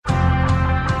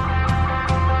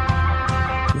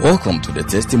Welcome to the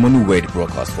Testimony Word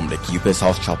broadcast from the Keepers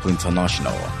House Chapel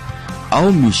International.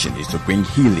 Our mission is to bring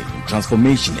healing,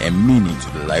 transformation, and meaning to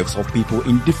the lives of people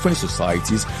in different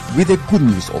societies with the good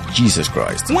news of Jesus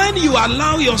Christ. When you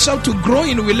allow yourself to grow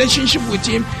in relationship with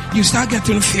Him, you start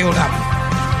getting filled up.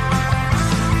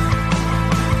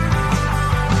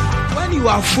 When you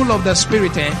are full of the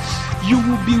Spirit, you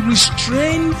will be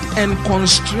restrained and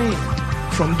constrained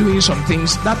from doing some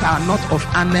things that are not of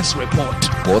honest report.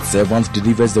 God's servant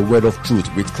delivers the word of truth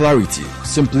with clarity,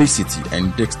 simplicity,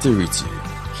 and dexterity.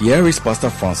 Here is Pastor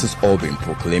Francis Albin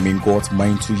proclaiming God's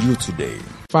mind to you today.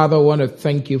 Father, I want to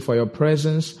thank you for your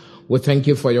presence. We thank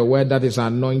you for your word that is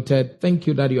anointed. Thank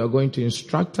you that you are going to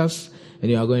instruct us and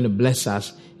you are going to bless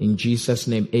us. In Jesus'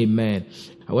 name, amen.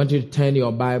 I want you to turn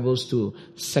your Bibles to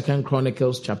 2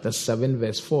 Chronicles chapter 7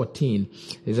 verse 14.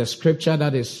 It's a scripture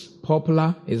that is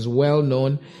popular, is well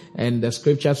known, and the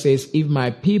scripture says, if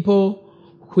my people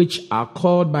which are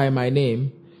called by my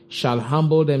name shall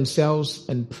humble themselves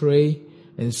and pray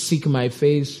and seek my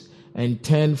face and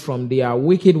turn from their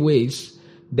wicked ways,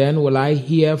 then will I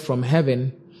hear from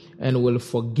heaven and will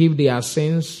forgive their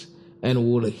sins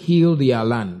and will heal their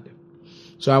land.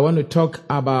 So I want to talk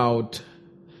about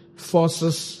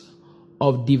forces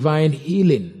of divine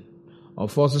healing or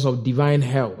forces of divine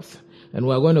health. And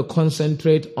we're going to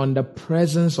concentrate on the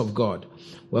presence of God.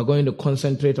 We're going to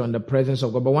concentrate on the presence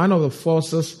of God. But one of the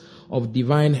forces of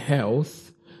divine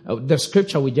health, the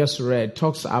scripture we just read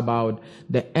talks about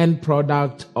the end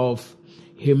product of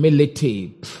humility,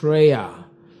 prayer,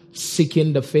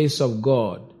 seeking the face of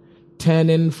God,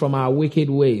 turning from our wicked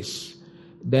ways.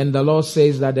 Then the Lord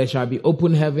says that there shall be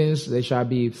open heavens, there shall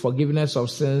be forgiveness of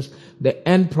sins. The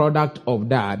end product of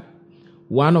that,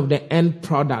 one of the end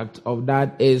product of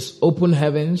that is open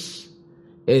heavens,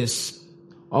 is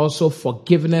also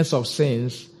forgiveness of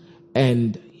sins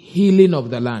and healing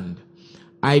of the land.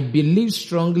 I believe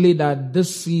strongly that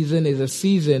this season is a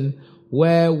season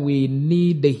where we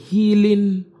need the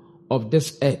healing of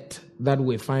this earth that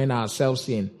we find ourselves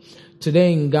in.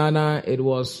 Today in Ghana, it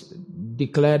was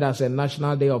declared as a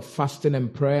national day of fasting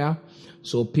and prayer.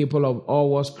 So people of all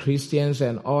walks, Christians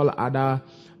and all other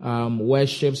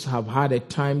worships have had a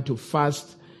time to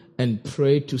fast and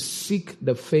pray to seek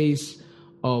the face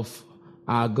of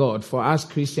our God. For us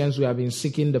Christians, we have been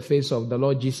seeking the face of the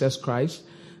Lord Jesus Christ,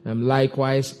 and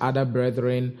likewise other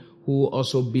brethren who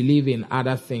also believe in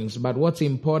other things. But what's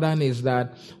important is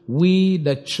that we,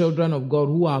 the children of God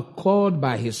who are called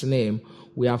by His name,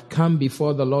 we have come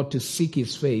before the Lord to seek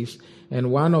His face.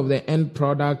 And one of the end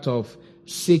product of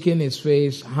seeking His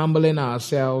face, humbling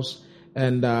ourselves,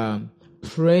 and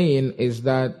praying is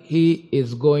that He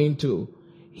is going to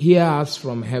hear us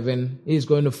from heaven. He is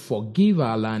going to forgive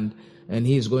our land, and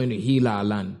He is going to heal our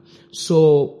land.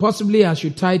 So possibly I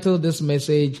should title this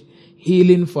message,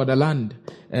 Healing for the Land.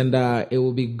 And it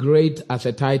will be great as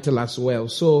a title as well.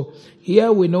 So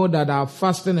here we know that our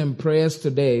fasting and prayers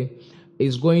today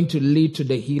is going to lead to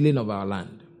the healing of our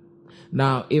land.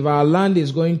 Now, if our land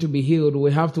is going to be healed,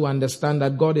 we have to understand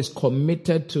that God is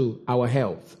committed to our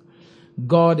health.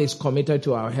 God is committed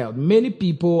to our health. Many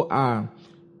people are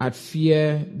at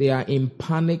fear. They are in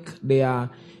panic. They are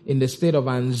in the state of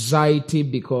anxiety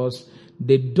because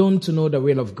they don't know the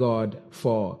will of God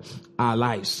for our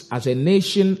lives. As a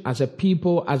nation, as a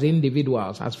people, as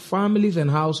individuals, as families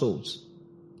and households,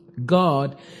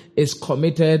 God is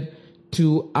committed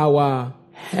to our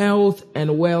health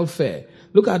and welfare.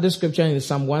 Look at the scripture in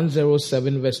Psalm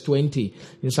 107 verse 20.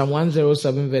 In Psalm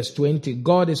 107 verse 20,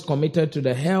 God is committed to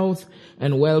the health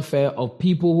and welfare of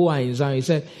people who are in Zion. He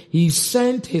said, He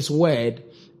sent His word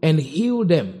and healed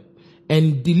them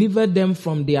and delivered them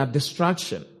from their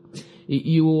destruction.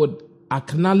 You would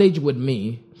acknowledge with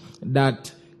me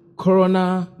that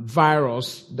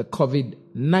coronavirus, the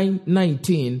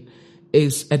COVID-19,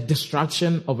 is a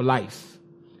destruction of life.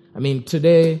 I mean,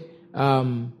 today,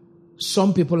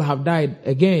 some people have died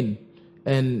again,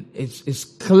 and it's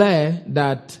clear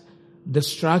that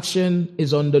destruction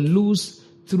is on the loose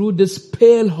through this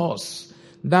pale horse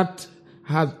that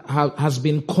has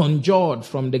been conjured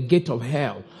from the gate of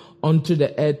hell onto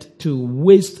the earth to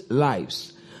waste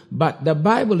lives. But the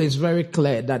Bible is very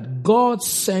clear that God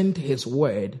sent His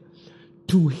word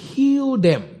to heal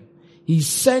them. He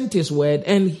sent His word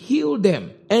and healed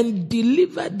them and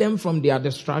delivered them from their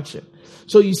destruction.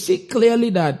 So you see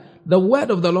clearly that the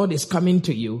word of the Lord is coming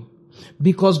to you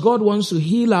because God wants to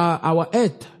heal our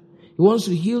earth. He wants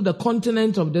to heal the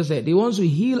continent of this earth. He wants to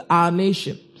heal our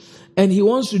nation. And He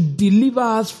wants to deliver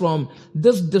us from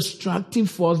this destructive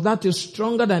force that is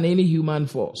stronger than any human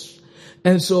force.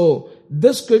 And so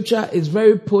this scripture is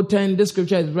very potent. This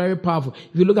scripture is very powerful.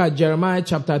 If you look at Jeremiah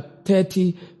chapter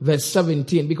 30, verse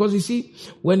 17, because you see,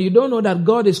 when you don't know that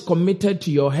God is committed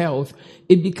to your health,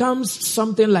 it becomes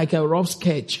something like a rough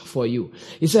sketch for you.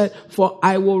 He said, for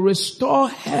I will restore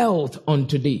health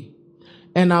unto thee,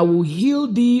 and I will heal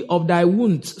thee of thy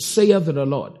wounds, saith the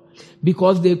Lord.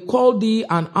 Because they call thee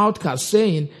an outcast,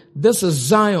 saying, this is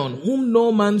Zion, whom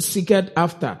no man seeketh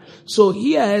after. So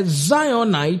here,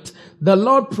 Zionite, the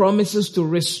Lord promises to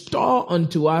restore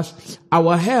unto us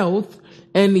our health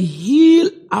and heal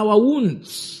our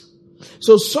wounds.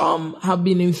 So some have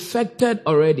been infected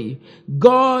already.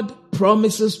 God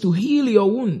promises to heal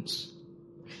your wounds.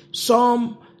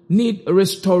 Some need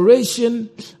restoration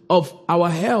of our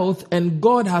health, and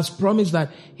God has promised that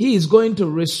He is going to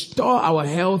restore our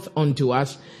health unto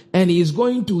us, and He is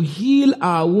going to heal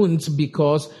our wounds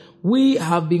because we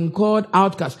have been called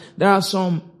outcasts. There are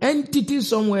some entities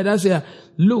somewhere that say,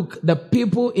 look, the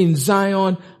people in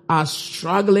Zion are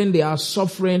struggling, they are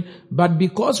suffering, but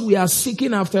because we are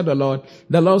seeking after the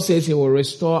Lord says He will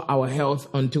restore our health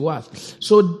unto us.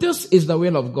 So this is the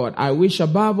will of God. I wish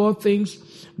above all things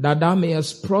that thou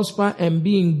mayest prosper and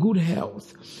be in good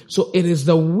health. So it is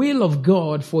the will of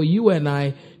God for you and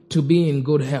I to be in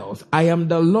good health. I am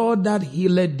the Lord that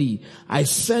healeth thee. I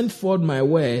send forth my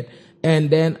word and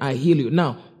then I heal you.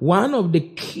 Now, one of the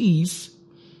keys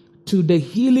to the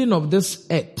healing of this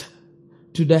earth,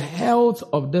 to the health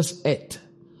of this earth,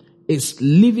 is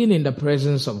living in the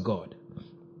presence of God.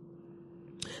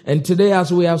 And today,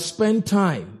 as we have spent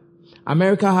time,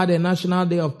 America had a National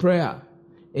Day of Prayer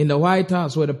in the White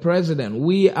House with the president.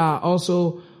 We are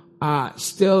also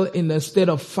still in the state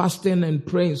of fasting and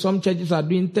praying. Some churches are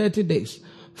doing 30 days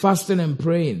fasting and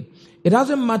praying. It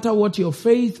doesn't matter what your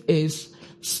faith is.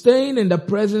 Staying in the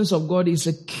presence of God is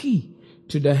a key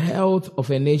to the health of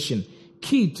a nation,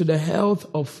 key to the health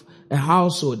of a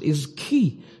household, is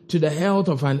key to the health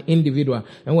of an individual.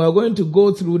 And we're going to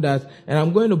go through that, and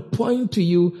I'm going to point to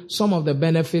you some of the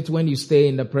benefits when you stay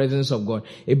in the presence of God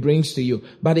it brings to you.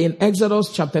 But in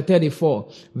Exodus chapter 34,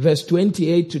 verse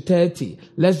 28 to 30,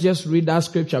 let's just read that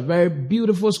scripture, very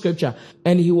beautiful scripture.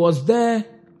 And he was there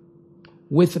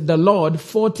with the Lord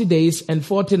 40 days and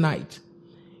 40 nights.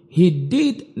 He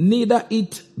did neither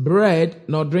eat bread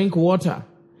nor drink water.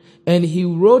 And he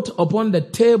wrote upon the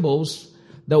tables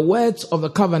the words of the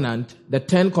covenant, the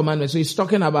 10 commandments. So he's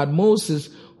talking about Moses,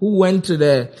 who went to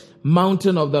the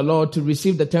mountain of the Lord to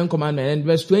receive the 10 commandments. And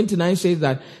verse 29 says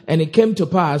that, and it came to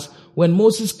pass when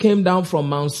Moses came down from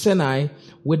Mount Sinai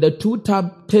with the 2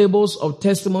 tables of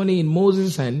testimony in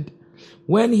Moses' hand,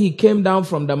 when he came down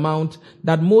from the mount,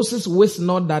 that Moses wist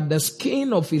not that the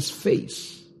skin of his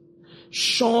face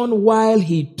shone while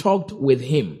he talked with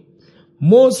him.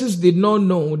 Moses did not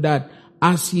know that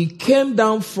as he came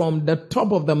down from the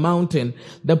top of the mountain,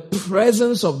 the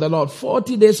presence of the Lord,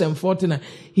 40 days and 40 nights,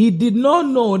 he did not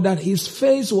know that his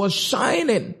face was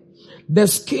shining. The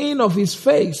skin of his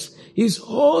face, his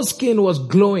whole skin was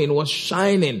glowing, was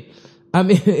shining. I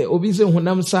mean, it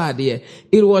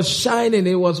was shining,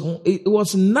 it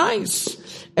was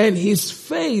nice. And his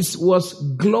face was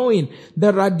glowing.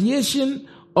 The radiation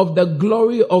of the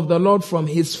glory of the Lord from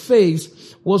his face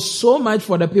was so much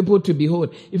for the people to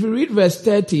behold. If you read verse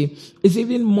 30, it's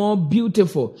even more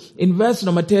beautiful. In verse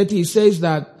number 30, it says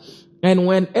that, and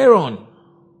when Aaron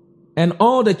and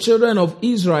all the children of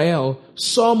Israel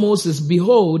saw Moses,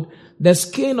 behold, the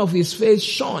skin of his face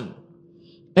shone,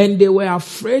 and they were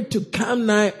afraid to come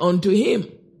nigh unto him.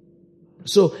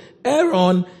 So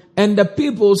Aaron and the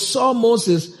people saw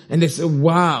Moses, and they said,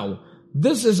 wow,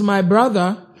 this is my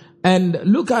brother. And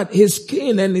look at his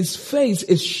skin and his face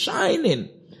is shining.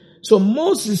 So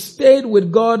Moses stayed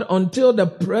with God until the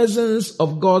presence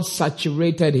of God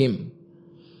saturated him.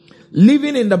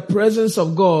 Living in the presence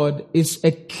of God is a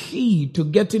key to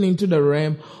getting into the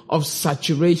realm of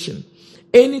saturation.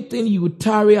 Anything you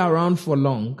tarry around for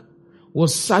long will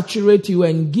saturate you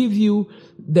and give you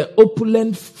the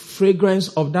opulent fragrance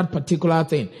of that particular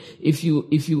thing. If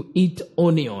you eat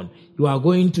onion, you are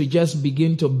going to just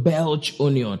begin to belch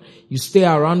onion. You stay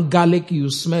around garlic,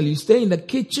 you smell. You stay in the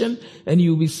kitchen and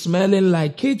you'll be smelling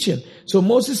like kitchen. So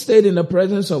Moses stayed in the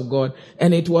presence of God,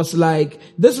 and it was like,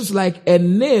 this is like a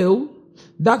nail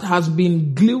that has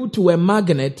been glued to a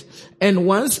magnet, and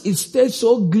once it stays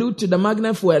so glued to the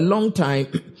magnet for a long time,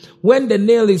 when the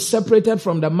nail is separated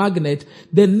from the magnet,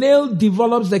 the nail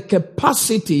develops the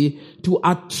capacity to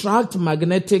attract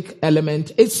magnetic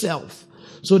element itself.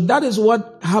 So that is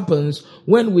what happens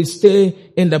when we stay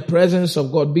in the presence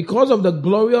of God. Because of the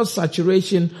glorious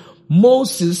saturation,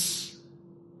 Moses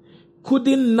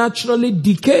couldn't naturally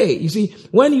decay. You see,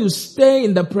 when you stay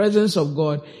in the presence of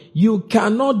God, you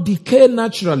cannot decay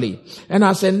naturally. And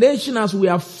as a nation, as we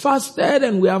have fasted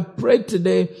and we have prayed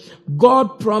today,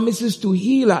 God promises to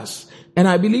heal us. And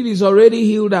I believe He's already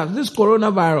healed us. This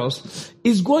coronavirus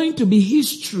is going to be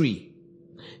history.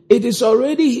 It is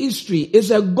already history. It's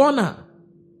a goner.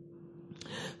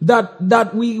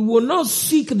 That we will not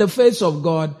seek the face of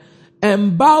God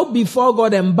and bow before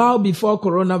God and bow before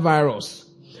coronavirus.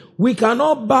 We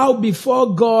cannot bow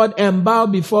before God and bow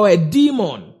before a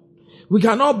demon. We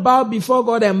cannot bow before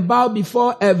God and bow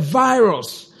before a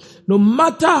virus. No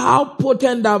matter how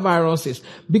potent that virus is.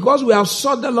 Because we have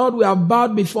sought the Lord, we have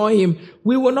bowed before Him.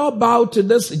 We will not bow to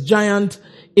this giant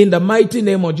in the mighty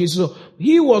name of Jesus. So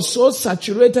He was so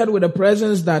saturated with the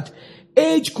presence that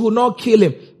age could not kill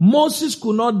Him. Moses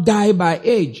could not die by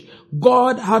age.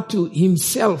 God had to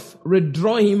Himself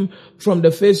withdraw him from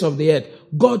the face of the earth.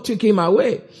 God took him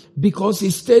away because he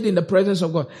stayed in the presence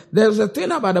of God. There's a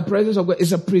thing about the presence of God.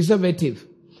 It's a preservative.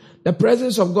 The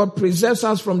presence of God preserves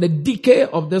us from the decay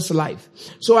of this life.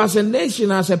 So as a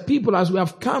nation, as a people, as we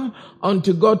have come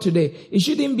unto God today, it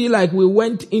shouldn't be like we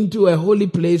went into a holy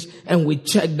place and we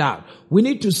checked out. We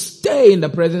need to stay in the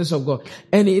presence of God.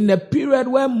 And in a period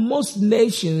where most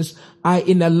nations are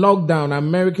in a lockdown,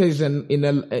 America is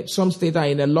some states are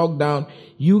in a lockdown,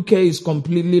 UK is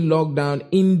completely locked down,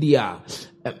 India,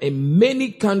 in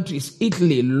many countries,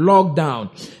 Italy, locked down.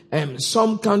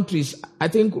 Some countries, I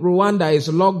think Rwanda is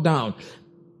locked down.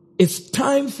 It's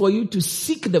time for you to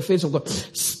seek the face of God.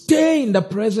 Stay in the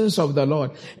presence of the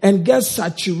Lord and get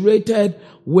saturated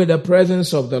with the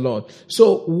presence of the Lord.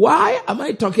 So why am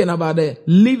I talking about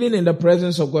living in the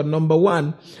presence of God? Number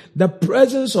one, the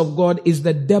presence of God is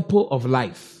the depot of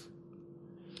life.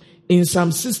 In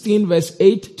Psalm 16 verse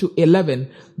 8 to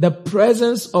 11, the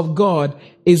presence of God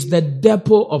is the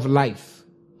depot of life.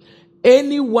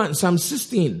 Psalm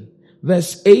 16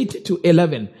 verse 8 to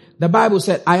 11, the Bible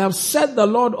said, I have set the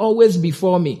Lord always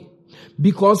before me,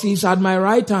 because He is at my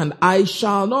right hand, I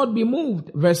shall not be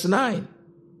moved. Verse 9,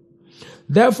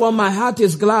 therefore my heart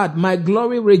is glad, my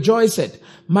glory rejoiceth,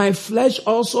 my flesh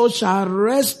also shall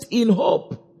rest in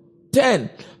hope. 10,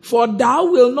 for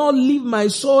thou wilt not leave my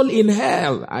soul in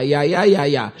hell,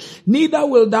 neither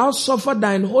wilt thou suffer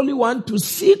thine Holy One to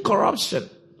see corruption.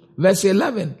 Verse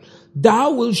 11,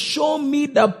 thou wilt show me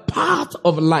the path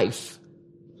of life.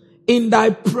 In thy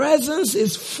presence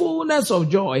is fullness of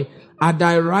joy. At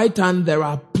thy right hand there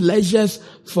are pleasures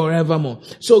forevermore.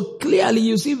 So clearly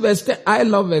you see verse 10. I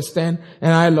love verse 10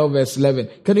 and I love verse 11.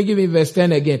 Can you give me verse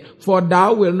 10 again? For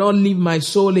thou wilt not leave my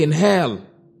soul in hell,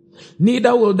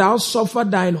 neither wilt thou suffer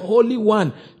thine Holy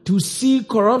One to see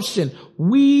corruption.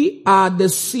 We are the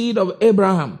seed of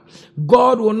Abraham.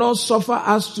 God will not suffer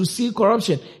us to see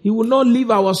corruption. He will not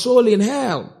leave our soul in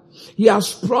hell. He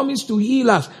has promised to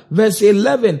heal us. Verse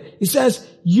 11, he says,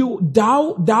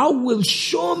 thou will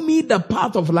show me the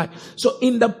path of life. So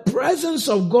in the presence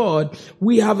of God,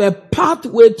 we have a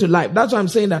pathway to life. That's why I'm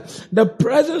saying that the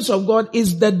presence of God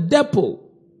is the depot,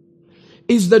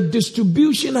 is the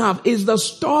distribution hub, is the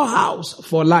storehouse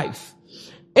for life.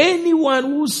 Anyone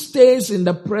who stays in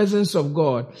the presence of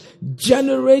God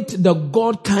generates the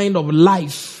God kind of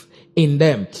life in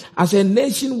them. As a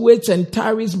nation waits and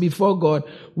tarries before God,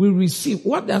 we receive.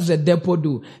 What does a depot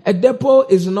do? A depot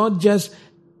is not just,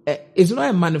 it's not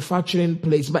a manufacturing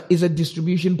place, but it's a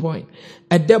distribution point.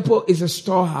 A depot is a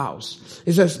storehouse.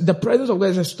 The presence of God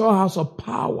is a storehouse of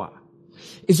power.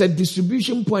 It's a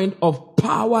distribution point of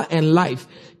power and life.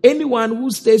 Anyone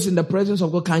who stays in the presence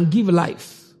of God can give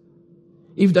life.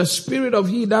 If the spirit of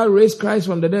He that raised Christ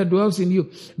from the dead dwells in you,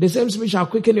 the same spirit shall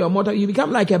quicken your mortal. You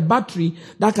become like a battery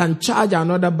that can charge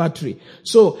another battery.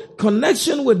 So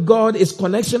connection with God is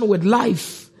connection with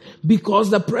life, because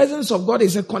the presence of God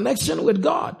is a connection with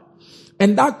God.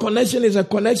 And that connection is a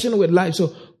connection with life.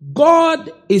 So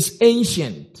God is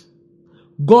ancient.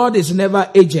 God is never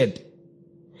aged.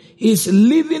 His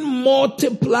living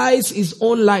multiplies His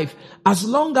own life. As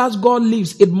long as God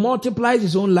lives, it multiplies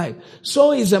His own life.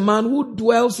 So is a man who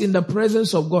dwells in the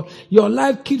presence of God. Your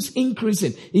life keeps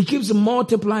increasing. It keeps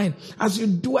multiplying. As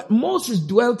Moses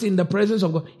dwelt in the presence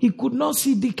of God, he could not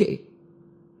see decay.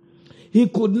 He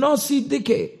could not see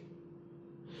decay.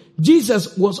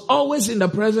 Jesus was always in the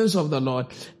presence of the Lord,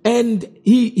 and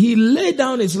he laid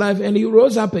down his life and he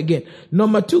rose up again.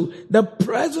 Number two, the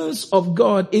presence of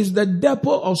God is the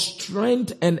depot of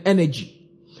strength and energy.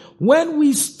 When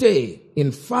we stay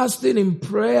in fasting, in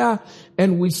prayer,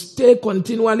 and we stay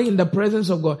continually in the presence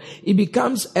of God, it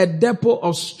becomes a depot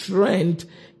of strength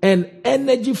and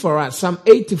energy for us. Psalm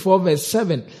 84 verse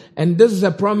 7. And this is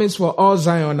a promise for all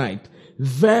Zionites.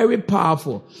 Very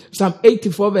powerful. Psalm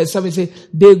 84 verse 7 says,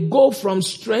 they go from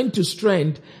strength to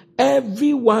strength.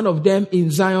 Every one of them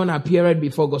in Zion appeared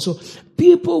before God. So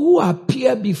people who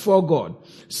appear before God,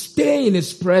 stay in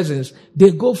his presence,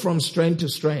 they go from strength to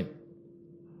strength.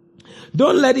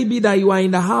 Don't let it be that you are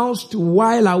in the house to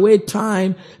while away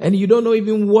time and you don't know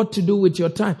even what to do with your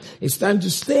time. It's time to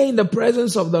stay in the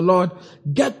presence of the Lord.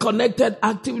 Get connected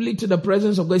actively to the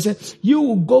presence of God. He said, you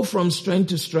will go from strength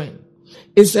to strength.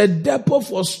 It's a depot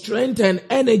for strength and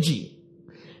energy.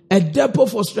 A depot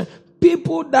for strength.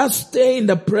 People that stay in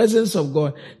the presence of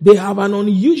God, they have an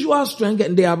unusual strength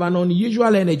and they have an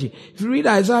unusual energy. If you read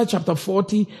Isaiah chapter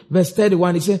 40 verse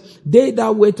 31, it says, they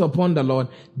that wait upon the Lord,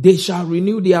 they shall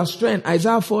renew their strength.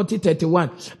 Isaiah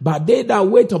 40:31. But they that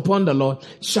wait upon the Lord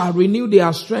shall renew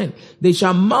their strength. They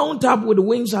shall mount up with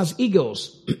wings as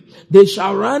eagles. They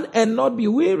shall run and not be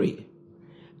weary.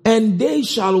 And they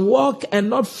shall walk and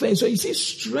not faint. So you see,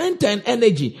 strength and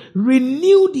energy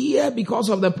renewed here because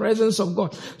of the presence of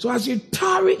God. So as you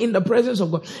tarry in the presence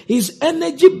of God, his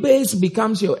energy base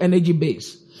becomes your energy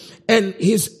base. And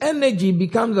his energy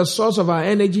becomes the source of our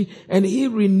energy. And he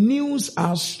renews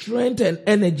our strength and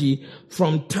energy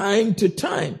from time to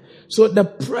time. So the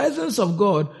presence of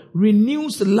God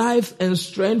renews life and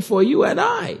strength for you and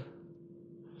I.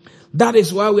 That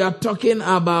is why we are talking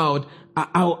about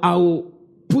our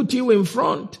put you in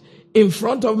front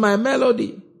of my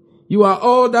melody. You are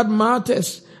all that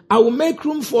matters. I will make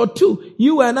room for two,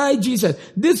 you and I, Jesus.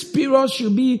 This period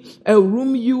should be a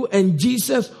room you and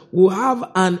Jesus will have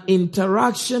an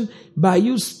interaction by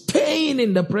you staying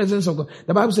in the presence of God.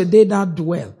 The Bible said, they that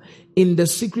dwell in the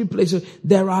secret places.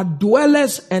 There are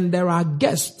dwellers and there are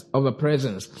guests of the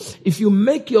presence. If you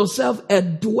make yourself a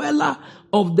dweller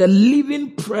of the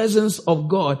living presence of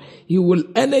God, he will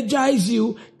energize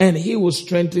you and he will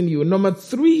strengthen you. Number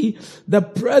 3, the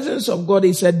presence of God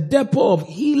is a depot of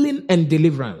healing and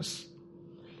deliverance.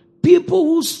 People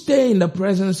who stay in the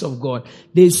presence of God,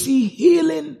 they see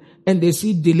healing and they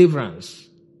see deliverance.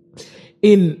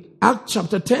 In Acts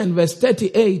chapter 10 verse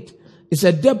 38, it's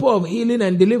a depot of healing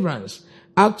and deliverance.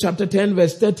 Acts chapter 10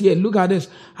 verse 38, look at this.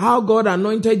 How God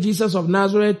anointed Jesus of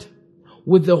Nazareth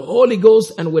with the Holy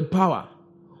Ghost and with power,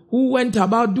 who went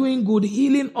about doing good,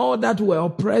 healing all that were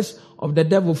oppressed of the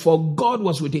devil, for God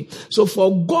was with him. So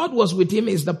for God was with him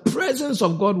is the presence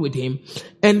of God with him.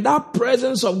 And that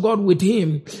presence of God with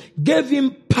him gave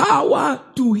him power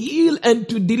to heal and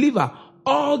to deliver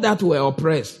all that were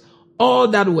oppressed, all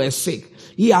that were sick.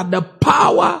 He had the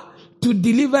power to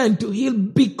deliver and to heal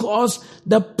because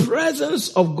the presence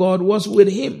of God was with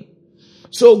him.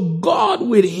 So God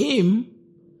with him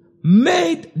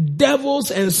made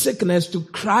devils and sickness to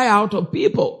cry out of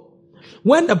people.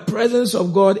 When the presence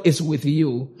of God is with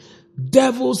you,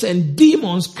 devils and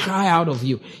demons cry out of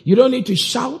you. You don't need to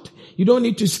shout. You don't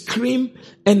need to scream.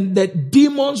 And the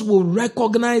demons will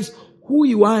recognize who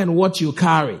you are and what you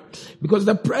carry. Because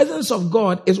the presence of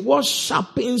God is what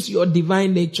sharpens your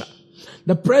divine nature.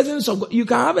 The presence of God, you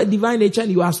can have a divine nature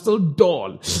and you are still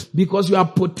dull because you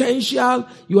have potential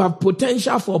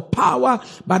for power,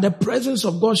 but the presence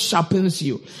of God sharpens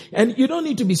you. And you don't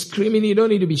need to be screaming, you don't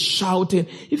need to be shouting.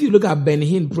 If you look at Ben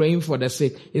Hinn praying for the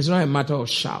sick, it's not a matter of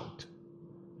shout.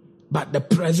 But the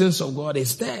presence of God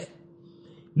is there.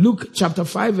 Luke chapter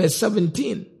 5 verse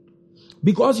 17.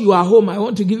 Because you are home, I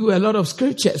want to give you a lot of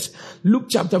scriptures. Luke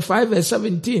chapter 5 verse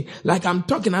 17. Like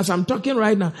as I'm talking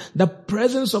right now, the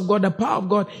presence of God, the power of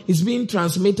God is being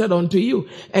transmitted unto you.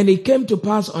 And it came to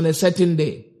pass on a certain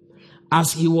day,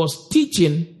 as he was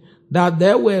teaching, that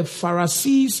there were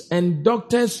Pharisees and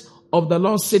doctors of the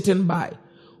law sitting by,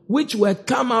 which were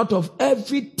come out of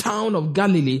every town of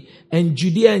Galilee and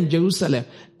Judea and Jerusalem.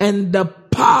 And the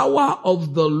power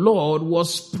of the Lord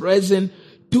was present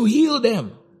to heal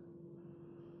them.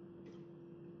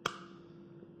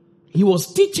 He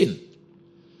was teaching.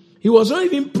 He was not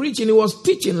even preaching. He was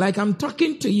teaching like I'm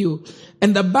talking to you.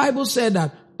 And the Bible said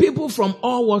that people from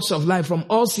all walks of life, from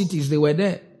all cities, they were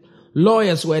there.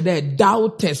 Lawyers were there.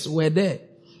 Doubters were there.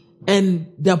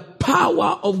 And the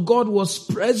power of God was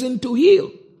present to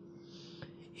heal.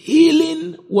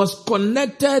 Healing was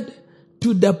connected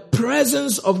to the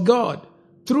presence of God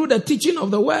through the teaching of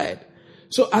the word.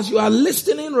 So as you are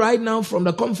listening right now from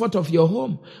the comfort of your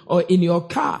home or in your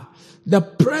car, the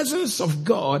presence of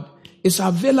God is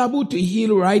available to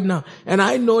heal right now. And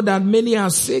I know that many are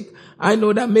sick. I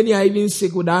know that many are even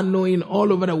sick without knowing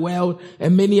all over the world,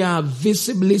 and many are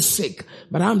visibly sick.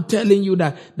 But I'm telling you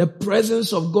that the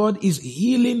presence of God is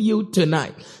healing you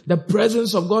tonight. The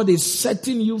presence of God is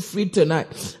setting you free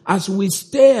tonight. As we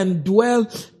stay and dwell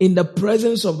in the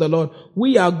presence of the Lord,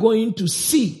 we are going to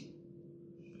see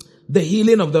the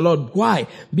healing of the Lord. Why?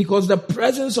 Because the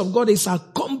presence of God is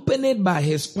accompanied by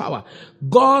his power.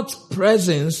 God's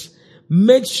presence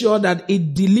makes sure that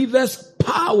it delivers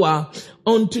power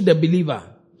unto the believer.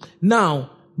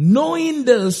 Now, knowing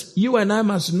this, you and I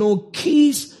must know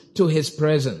keys to his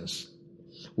presence.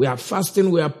 We are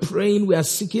fasting, we are praying, we are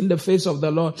seeking the face of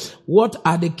the Lord. What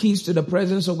are the keys to the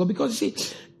presence of God? Because you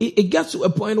see, it gets to a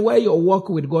point where your walk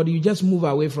with God, you just move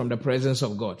away from the presence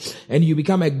of God. And you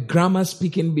become a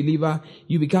grammar-speaking believer.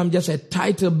 You become just a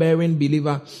title-bearing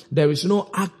believer. There is no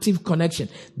active connection.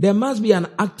 There must be an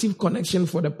active connection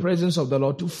for the presence of the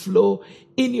Lord to flow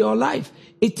in your life.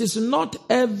 It is not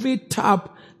every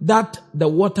tap that the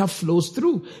water flows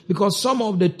through, because some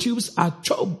of the tubes are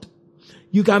choked.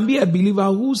 You can be a believer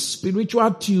whose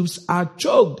spiritual tubes are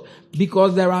choked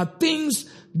because there are things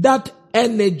that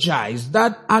energize,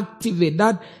 that activate,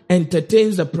 that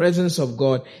entertains the presence of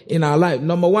God in our life.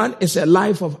 Number one is a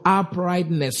life of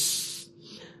uprightness.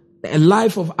 A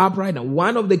life of uprightness.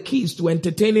 One of the keys to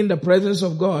entertaining the presence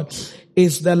of God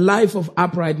is the life of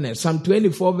uprightness. Psalm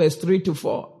 24 verse 3 to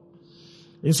 4.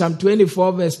 In Psalm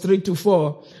 24 verse 3 to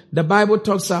 4, the Bible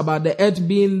talks about the earth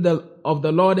being of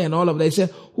the Lord and all of that. It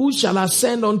says, who shall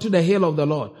ascend unto the hill of the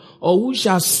Lord? Or who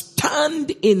shall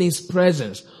stand in his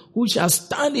presence? Who shall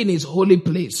stand in his holy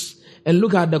place? And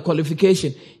look at the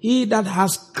qualification. He that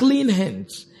has clean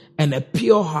hands and a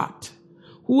pure heart,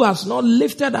 who has not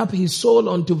lifted up his soul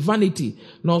unto vanity,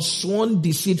 nor sworn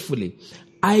deceitfully.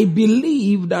 I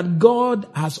believe that God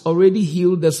has already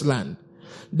healed this land.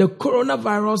 The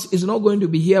coronavirus is not going to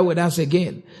be here with us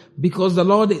again because the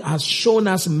Lord has shown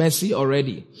us mercy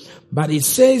already. But it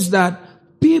says that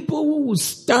people who will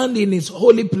stand in his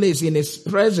holy place, in his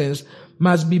presence,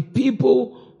 must be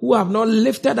people who have not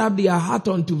lifted up their heart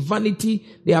unto vanity.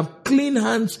 They have clean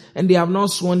hands and they have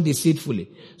not sworn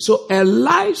deceitfully. So a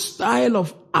lifestyle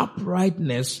of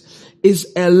uprightness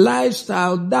is a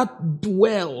lifestyle that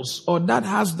dwells or that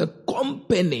has the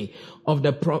company of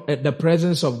the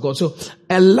presence of God. So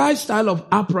a lifestyle of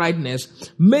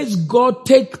uprightness makes God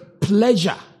take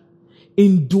pleasure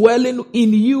in dwelling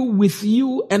in you, with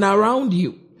you, and around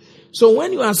you. So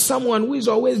when you are someone who is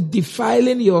always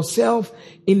defiling yourself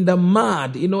in the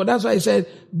mud, that's why I said,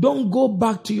 don't go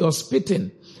back to your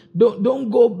spitting.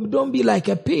 Don't be like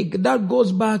a pig that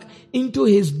goes back into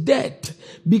his death,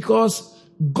 because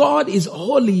God is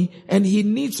holy and he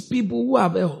needs people who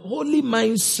have a holy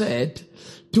mindset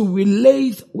to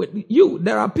relate with you.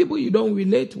 There are people you don't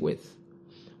relate with.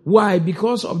 Why?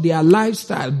 Because of their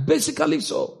lifestyle, basically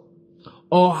so.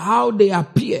 Or how they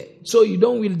appear. So you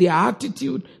don't will their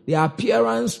attitude, their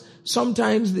appearance,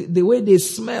 sometimes the way they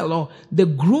smell or the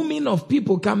grooming of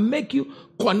people can make you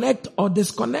connect or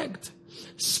disconnect.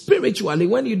 Spiritually,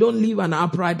 when you don't live an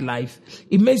upright life,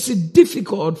 it makes it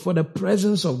difficult for the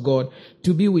presence of God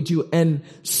to be with you. And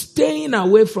staying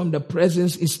away from the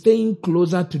presence is staying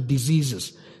closer to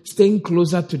diseases, staying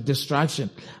closer to distraction.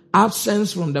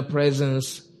 Absence from the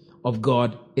presence of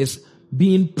God is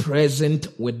being present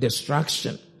with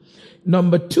distraction.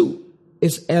 Number 2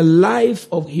 is a life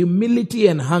of humility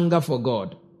and hunger for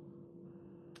God.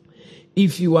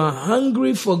 If you are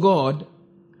hungry for God,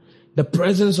 the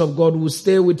presence of God will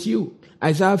stay with you.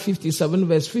 Isaiah 57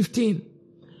 verse 15.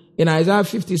 In Isaiah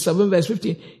 57 verse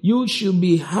 15, you should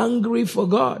be hungry for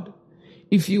God.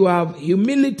 If you have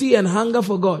humility and hunger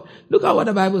for God, look at what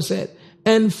the Bible said.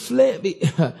 And flame,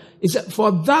 it said,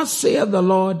 for thus saith the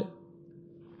Lord,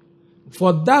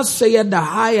 for thus saith the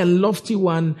high and lofty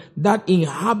one that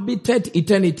inhabited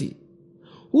eternity,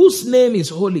 whose name is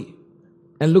holy.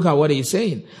 And look at what he's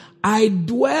saying. I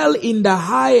dwell in the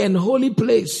high and holy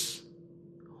place,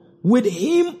 with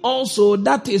him also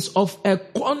that is of a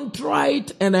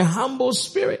contrite and a humble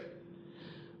spirit,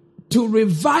 to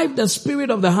revive the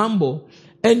spirit of the humble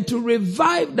and to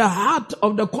revive the heart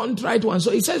of the contrite one.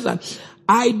 So he says that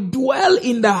I dwell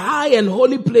in the high and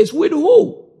holy place with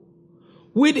who?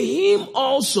 With him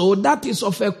also that is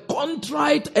of a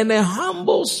contrite and a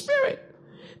humble spirit.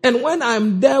 And when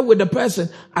I'm there with the person,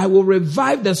 I will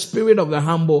revive the spirit of the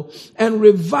humble and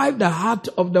revive the heart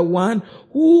of the one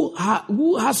who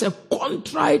has a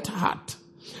contrite heart.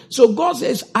 So God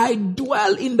says, I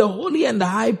dwell in the holy and the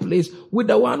high place with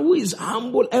the one who is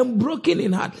humble and broken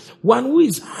in heart, one who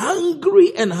is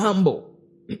hungry and humble.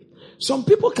 Some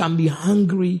people can be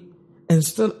hungry and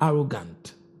still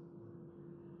arrogant.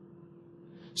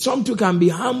 Some too can be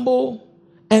humble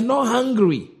and not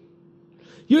hungry.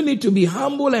 You need to be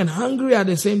humble and hungry at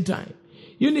the same time.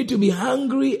 You need to be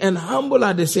hungry and humble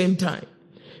at the same time.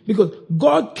 Because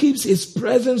God keeps his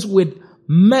presence with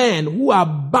men who are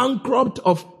bankrupt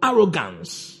of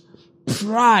arrogance,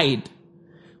 pride,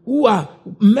 who are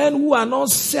men who are not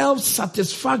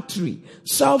self-satisfactory,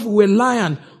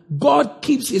 self-reliant. God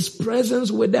keeps his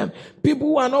presence with them. People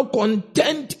who are not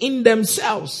content in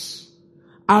themselves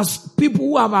as people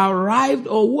who have arrived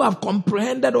or who have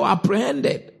comprehended or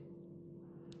apprehended.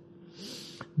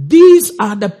 These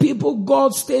are the people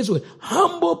God stays with.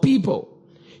 Humble people.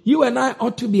 You and I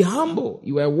ought to be humble.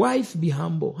 You are a wife, be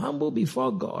humble. Humble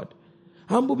before God.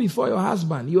 Humble before your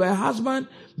husband. You are a husband,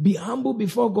 be humble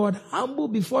before God. Humble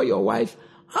before your wife.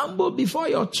 Humble before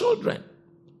your children.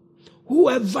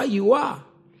 Whoever you are.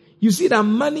 You see that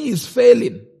money is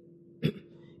failing.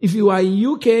 If you are in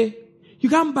UK, you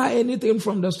can't buy anything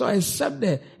from the store except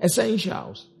the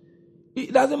essentials.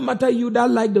 It doesn't matter you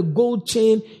that like the gold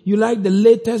chain, you like the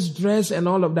latest dress and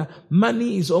all of that.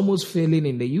 Money is almost failing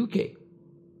in the UK.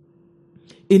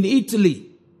 In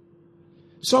Italy,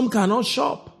 some cannot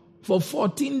shop for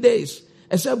 14 days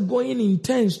except going in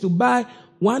tents to buy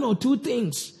one or two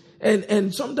things.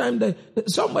 And sometimes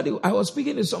I was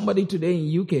speaking to somebody today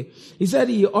in UK. He said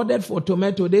he ordered for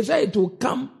tomato. They said it will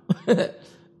come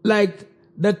like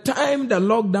the time the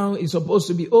lockdown is supposed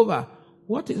to be over.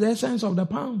 What is the essence of the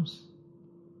pounds?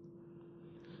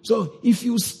 So if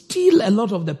you steal a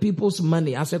lot of the people's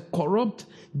money as a corrupt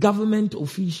government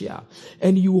official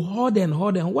and you hoard and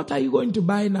what are you going to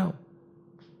buy now?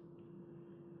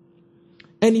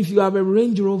 And if you have a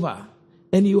Range Rover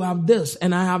and you have this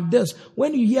and I have this,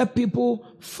 when you hear people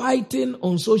fighting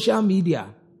on social media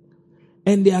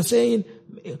and they are saying,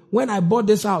 when I bought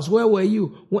this house, where were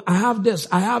you? I have this,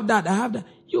 I have that.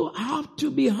 You have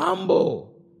to be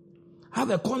humble.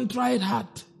 Have a contrite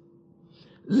heart.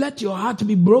 Let your heart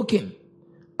be broken.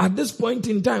 At this point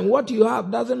in time, what you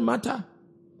have doesn't matter.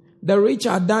 The rich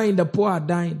are dying, the poor are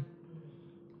dying.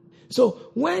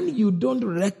 So when you don't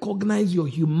recognize your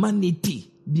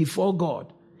humanity before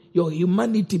God, your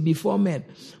humanity before men,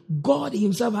 God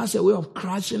himself has a way of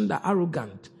crushing the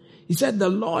arrogant. He said, the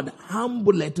Lord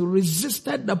humbleth,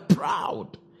 resisted the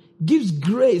proud, gives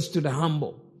grace to the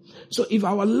humble. So if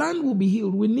our land will be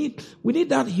healed, we need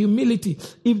that humility.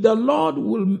 If the Lord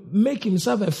will make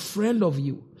himself a friend of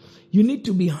you, you need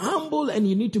to be humble and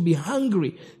you need to be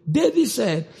hungry. David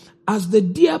said, as the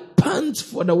deer pants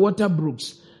for the water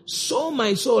brooks, so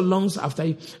my soul longs after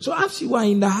you. So as you are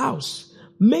in the house,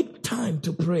 make time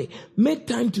to pray. Make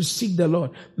time to seek the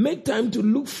Lord. Make time to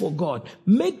look for God.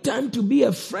 Make time to be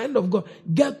a friend of God.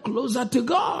 Get closer to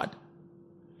God.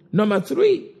 Number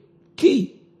 3,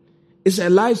 key, is a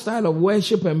lifestyle of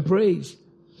worship and praise.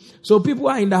 So people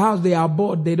are in the house, they are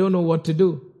bored, they don't know what to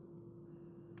do.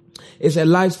 It's a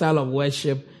lifestyle of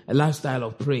worship, a lifestyle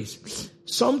of praise.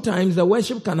 Sometimes the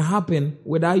worship can happen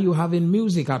without you having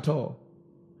music at all.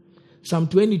 Psalm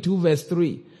 22 verse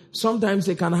 3. Sometimes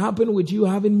it can happen with you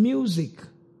having music.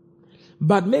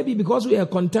 But maybe because we are a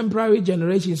contemporary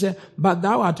generation, say, but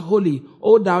thou art holy,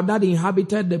 O thou that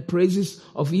inhabited the praises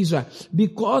of Israel.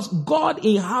 Because God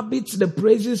inhabits the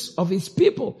praises of his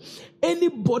people.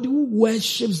 Anybody who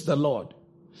worships the Lord,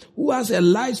 who has a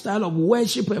lifestyle of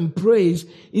worship and praise,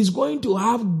 is going to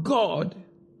have God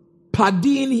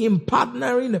pardoning him,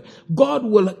 partnering him. God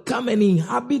will come and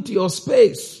inhabit your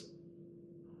space.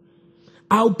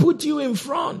 I'll put you in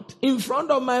front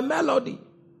of my melody.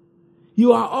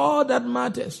 You are all that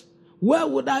matters. Where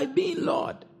would I be,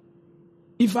 Lord,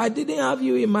 if I didn't have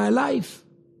you in my life?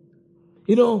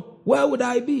 Where would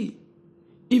I be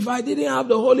if I didn't have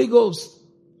the Holy Ghost?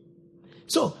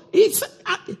 So it's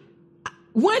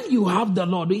when you have the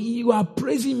Lord, you are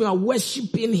praising, you are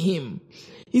worshiping him.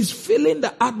 He's filling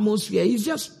the atmosphere. He's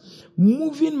just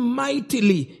moving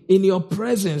mightily in your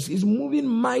presence. He's moving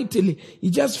mightily. He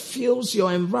just fills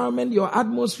your environment, your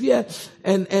atmosphere,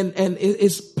 and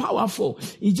it's powerful.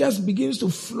 He just begins to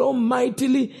flow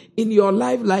mightily in your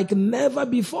life like never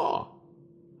before.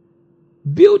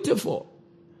 Beautiful.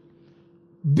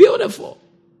 Beautiful.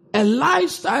 A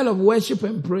lifestyle of worship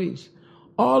and praise.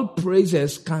 All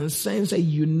praisers can sense a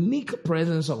unique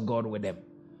presence of God with them.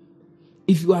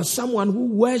 If you are someone who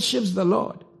worships the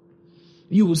Lord,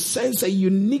 you will sense a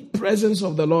unique presence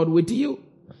of the Lord with you.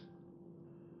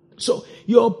 So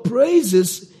your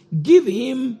praises give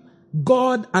him,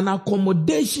 God, an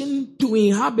accommodation to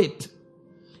inhabit.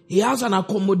 He has an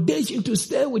accommodation to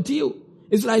stay with you.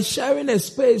 It's like sharing a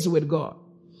space with God,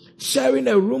 sharing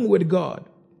a room with God.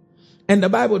 And the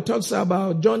Bible talks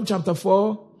about John chapter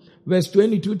 4, verse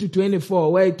 22 to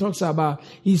 24, where it talks about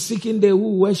he's seeking they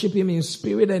who worship him in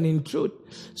spirit and in truth.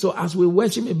 So as we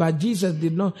worship him, but Jesus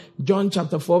did not, John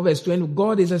chapter 4 verse 20,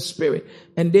 God is a spirit,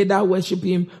 and they that worship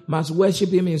him must worship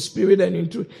him in spirit and in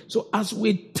truth. So as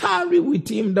we tarry with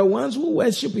him, the ones who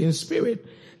worship in spirit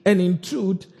and in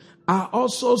truth are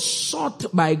also sought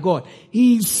by God.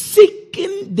 He is seeking.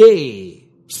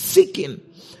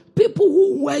 People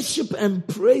who worship and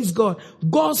praise God,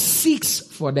 God seeks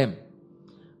for them.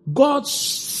 God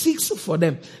seeks for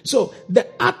them. So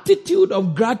the attitude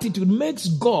of gratitude makes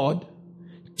God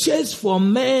chase for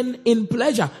men in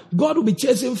pleasure. God will be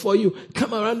chasing for you.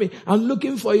 Come around me. I'm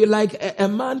looking for you like a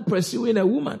man pursuing a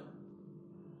woman.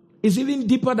 It's even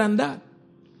deeper than that.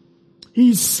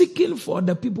 He's seeking for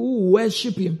the people who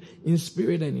worship him in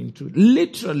spirit and in truth.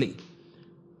 Literally,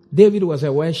 David was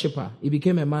a worshiper. He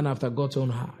became a man after God's own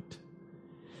heart.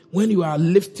 When you are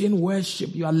lifting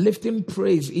worship, you are lifting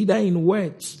praise, either in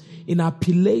words, in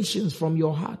appellations from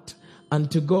your heart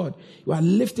unto God. You are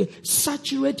lifting,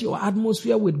 saturate your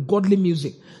atmosphere with godly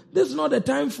music. This is not the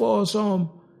time for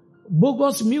some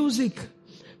bogus music.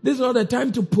 This is not the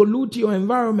time to pollute your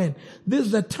environment. This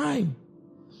is the time.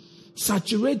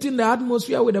 Saturating the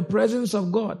atmosphere with the presence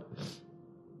of God.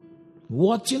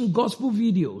 Watching gospel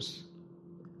videos.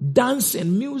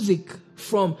 Dancing, music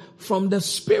from the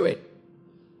spirit.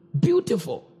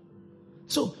 Beautiful.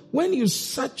 So when you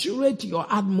saturate your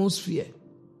atmosphere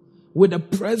with the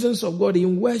presence of God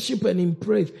in worship and in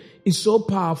praise, it's so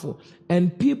powerful.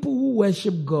 And people who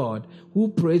worship God, who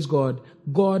praise God,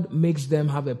 God makes them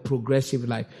have a progressive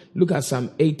life. Look at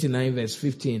Psalm 89 verse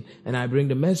 15, and I bring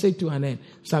the message to an end.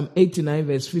 Psalm 89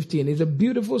 verse 15 is a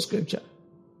beautiful scripture.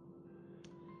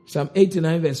 Psalm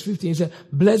 89 verse 15 says,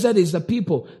 blessed is the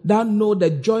people that know the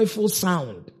joyful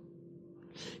sound.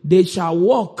 They shall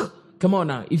walk. Come on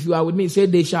now. If you are with me, say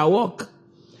they shall walk.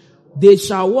 They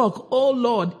shall walk, O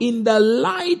Lord, in the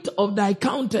light of thy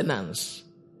countenance.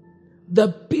 The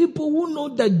people who know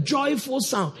the joyful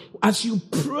sound, as you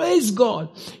praise God,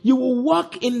 you will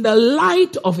walk in the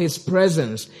light of his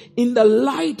presence, in the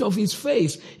light of his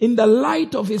face, in the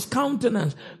light of his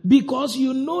countenance, because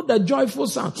you know the joyful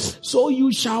sound. So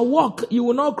you shall walk, you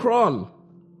will not crawl.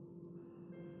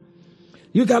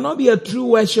 You cannot be a true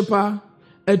worshiper,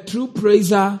 a true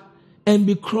praiser, and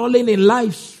be crawling in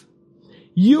life.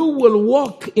 You will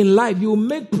walk in life. You will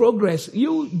make progress.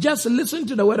 You just listen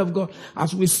to the word of God.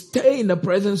 As we stay in the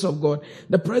presence of God,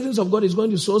 the presence of God is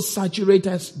going to so saturate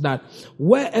us that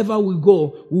wherever we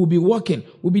go, we'll be walking.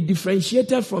 We'll be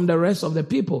differentiated from the rest of the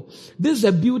people. This is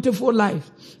a beautiful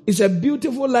life. It's a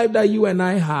beautiful life that you and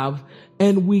I have,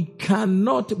 and we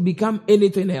cannot become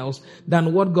anything else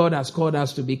than what God has called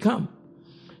us to become.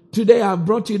 Today I've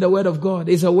brought you the word of God.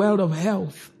 It's a word of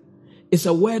health. It's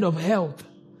a word of health.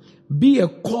 Be a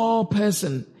core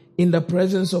person in the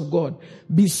presence of God.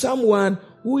 Be someone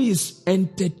who is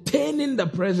entertaining the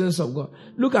presence of God.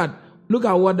 Look at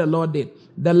what the Lord did.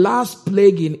 The last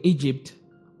plague in Egypt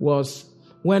was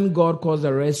when God caused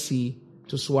the Red Sea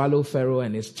to swallow Pharaoh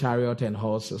and his chariot and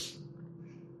horses.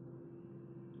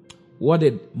 What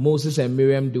did Moses and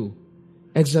Miriam do?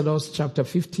 Exodus chapter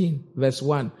 15 verse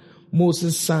 1.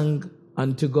 Moses sang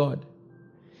unto God.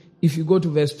 If you go to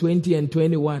verse 20 and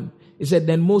 21, it said,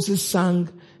 then Moses sang,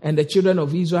 and the children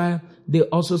of Israel, they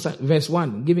also sang. Verse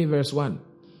 1. Give me verse 1.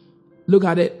 Look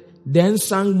at it. Then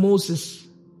sang Moses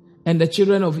and the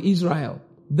children of Israel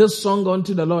this song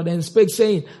unto the Lord, and spake,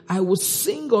 saying, I will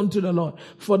sing unto the Lord,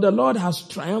 for the Lord has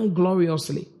triumphed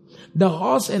gloriously. The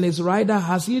horse and his rider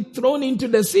has he thrown into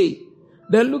the sea.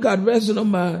 Then look at verse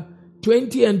number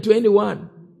 20 and 21.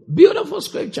 Beautiful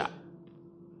scripture.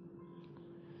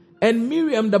 And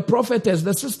Miriam, the prophetess,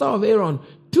 the sister of Aaron,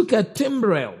 took a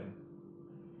timbrel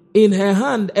in her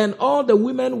hand, and all the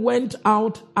women went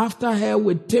out after her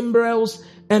with timbrels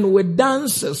and with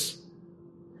dances.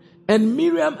 And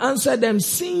Miriam answered them,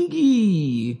 sing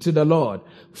ye to the Lord,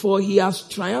 for he has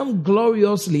triumphed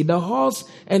gloriously. The horse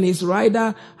and his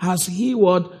rider has he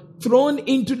thrown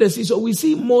into the sea. So we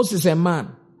see Moses, a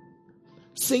man,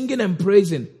 singing and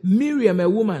praising. Miriam, a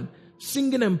woman,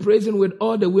 singing and praising with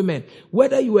all the women.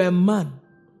 Whether you are a man,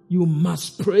 you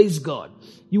must praise God.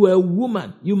 You are a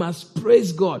woman, you must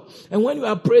praise God. And when you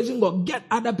are praising God, get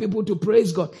other people to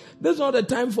praise God. This is not a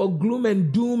time for gloom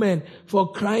and doom and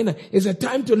for crying. It's a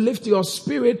time to lift your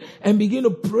spirit and begin to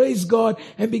praise God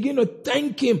and begin to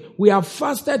thank him. We have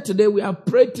fasted today. We have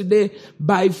prayed today.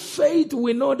 By faith,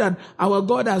 we know that our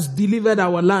God has delivered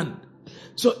our land.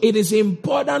 So it is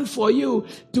important for you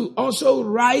to also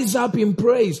rise up in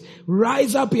praise,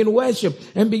 rise up in worship,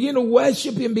 and begin to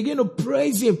worship him, begin to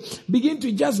praise him, begin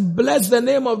to just bless the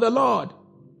name of the Lord.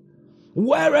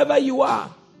 Wherever you are,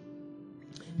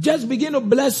 just begin to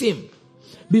bless him.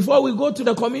 Before we go to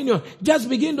the communion, just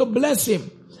begin to bless him.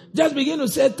 Just begin to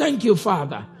say, thank you,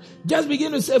 Father. Just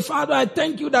begin to say, Father, I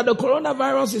thank you that the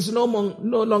coronavirus is no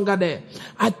longer there.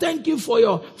 I thank you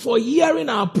for hearing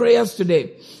our prayers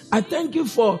today. I thank you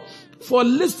for for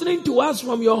listening to us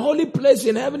from your holy place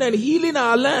in heaven and healing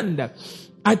our land.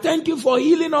 I thank you for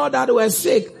healing all that were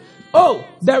sick. Oh,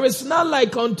 there is none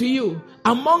like unto you.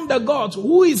 Among the gods,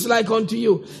 who is like unto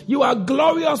you? You are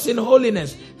glorious in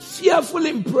holiness, fearful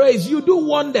in praise. You do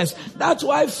wonders. That's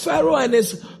why Pharaoh and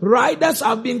his riders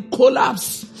have been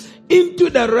collapsed into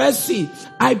the Red Sea.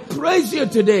 I praise you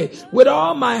today with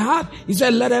all my heart. He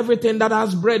said, let everything that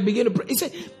has breath begin to pray. He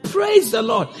said, praise the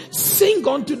Lord. Sing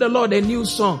unto the Lord a new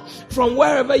song. From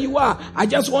wherever you are, I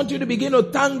just want you to begin to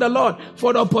thank the Lord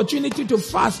for the opportunity to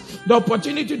fast, the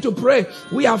opportunity to pray.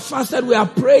 We have fasted. We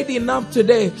have prayed enough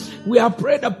today. We have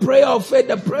prayed the prayer of faith.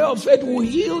 The prayer of faith will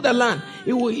heal the land.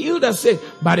 It will heal the sick.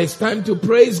 But it's time to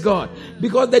praise God,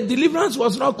 because the deliverance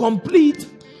was not complete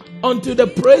until the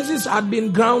praises had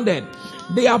been grounded.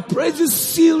 Their praises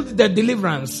sealed the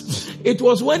deliverance. It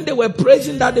was when they were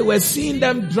praising that they were seeing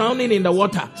them drowning in the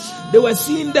water. They were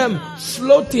seeing them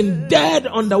floating dead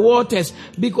on the waters,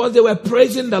 because they were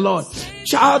praising the Lord.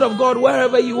 Child of God,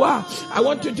 wherever you are, I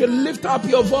want you to lift up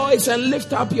your voice and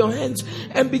lift up your hands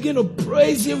and begin to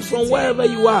praise Him from wherever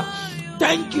you are.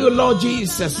 Thank you, Lord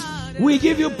Jesus. We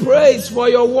give you praise for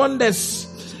your wonders.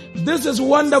 This is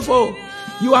wonderful.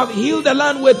 You have healed the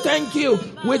land. We thank you.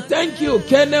 We thank you.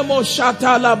 Kenemo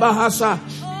shatala bahasa.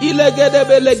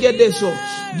 Ilegedebelegedeso.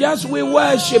 Yes, we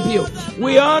worship you.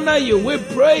 We honor you. We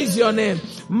praise your name.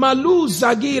 Malu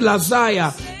Zagi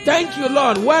Lazaya. Thank you,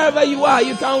 Lord. Wherever you are,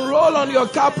 you can roll on your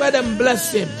carpet and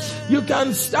bless Him. You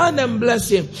can stand and bless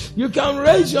Him. You can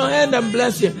raise your hand and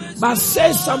bless Him. But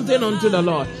say something unto the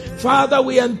Lord. Father,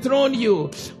 we enthrone you.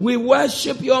 We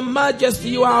worship your majesty.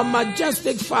 You are a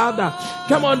majestic Father.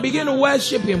 Come on, begin to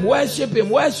worship Him. Worship Him.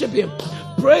 Worship Him.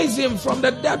 Praise Him from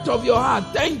the depth of your heart.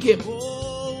 Thank Him.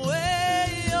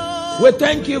 We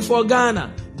thank you for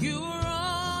Ghana.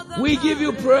 We give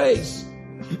you praise.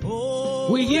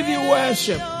 We give you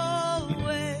worship.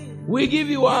 We give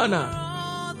you honor.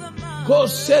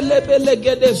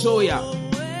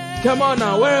 Come on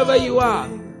now, wherever you are,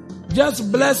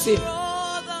 just bless Him.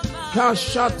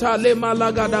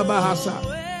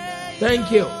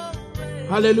 Thank you.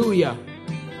 Hallelujah.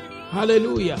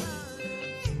 Hallelujah.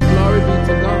 Glory be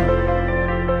to God.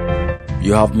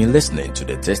 You have been listening to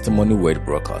the Testimony Word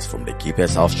broadcast from the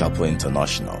Keeper's House Chapel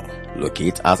International,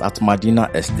 located at Medina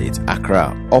Estate,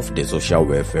 Accra, off the Social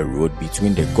Welfare Road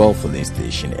between the Gulf Filling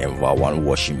Station and Wawan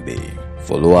Washing Bay.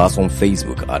 Follow us on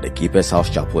Facebook at the Keeper's House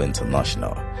Chapel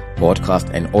International, podcast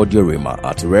and audio rema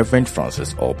at Reverend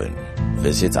Francis Alban.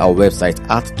 Visit our website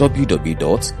at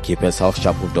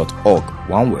www.keepershousechapel.org,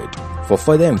 one word. For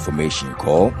further information,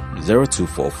 call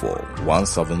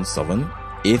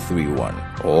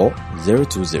 0244-177-831 or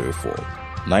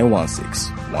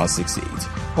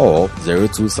 0204-916-168 or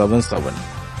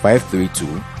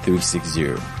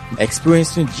 0277-532-360.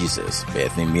 Experiencing Jesus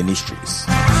Birthing Ministries.